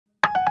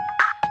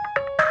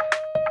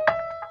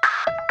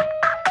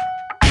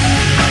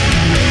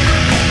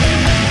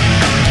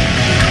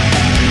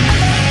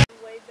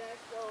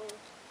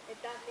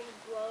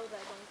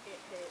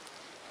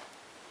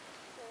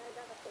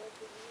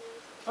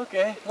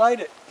light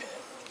it.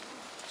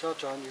 So,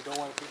 John, you don't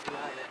want to be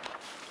behind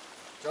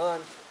it. John,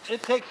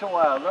 It takes a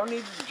while. No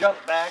need to jump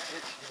back.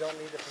 you don't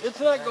need to be It's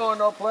not behind going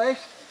no place.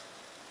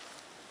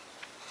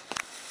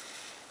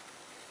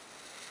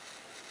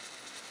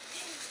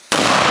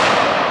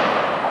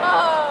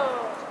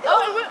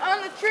 Oh, it went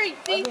on the tree,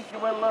 I see? think you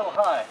went a little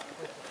high.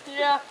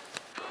 Yeah.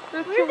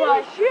 That's too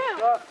high.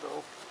 Shot,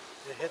 though.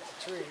 It hit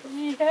the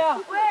tree. Yeah.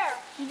 Where?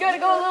 You gotta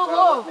go a little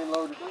Well, low. let me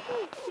load it.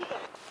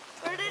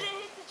 Where did it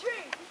hit the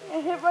tree?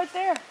 It hit right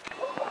there.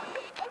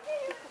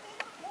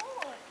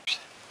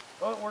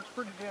 Well, it works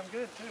pretty damn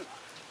good, too.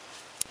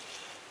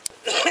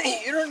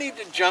 You don't need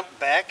to jump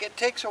back. It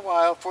takes a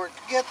while for it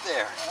to get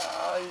there.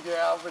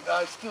 Yeah, but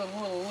I'm still a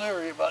little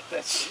leery about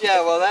that shit.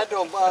 Yeah, well, that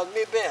don't bother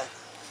me a bit.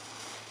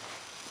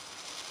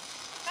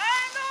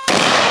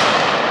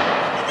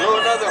 Blew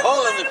another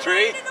hole in the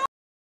tree.